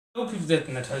Hello people the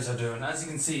internet, how's it doing? As you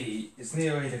can see, it's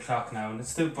near 8 o'clock now and it's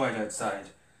still bright outside.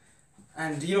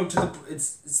 And you know,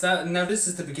 it's that now this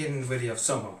is the beginning really of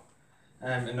summer.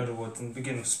 In other words, and the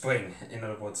beginning of spring, in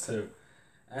other words too.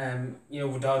 You know,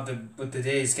 with the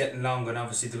days getting longer and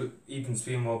obviously the evenings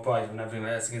being more bright and everything,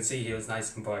 as you can see here, it's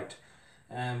nice and bright.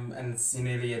 And it's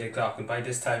nearly 8 o'clock, and by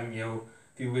this time, you know,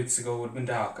 a few weeks ago it would have been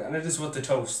dark. And I just want to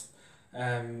toast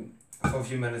for a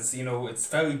few minutes. You know, it's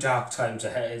very dark times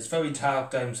ahead. It's very dark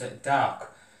times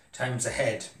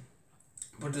ahead.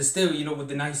 But there's still, you know, with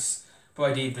the nice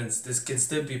bright evenings, this can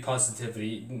still be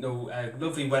positivity. You know,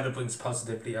 lovely weather brings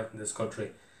positivity out in this country.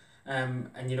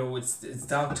 And you know, it's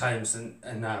dark times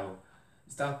and now.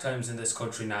 It's dark times in this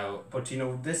country now. But you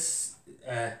know, this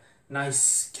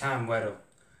nice calm weather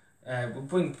will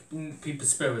bring people's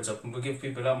spirits up and will give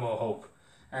people a lot more hope.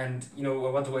 And you know,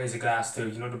 I want to raise a glass too.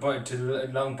 You know, the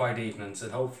long bright evenings,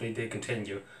 and hopefully they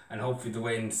continue, and hopefully the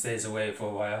wind stays away for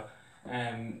a while.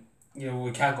 You know,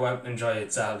 we can't go out and enjoy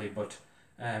it sadly, but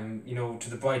you know, to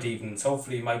the bright evenings,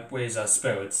 hopefully it might raise our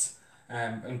spirits.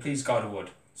 And please God it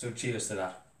would. So cheers to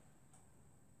that.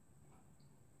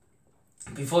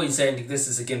 Before you say anything, this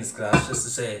is a Guinness glass, just to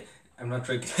say I'm not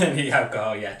drinking any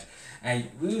alcohol yet.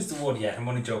 We use the word yet. I'm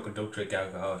only joking. Don't drink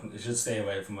alcohol. You should stay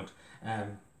away from it.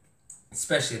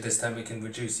 Especially at this time, we can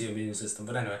reduce the immune system.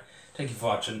 But anyway, thank you for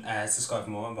watching. Subscribe for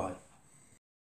more and bye.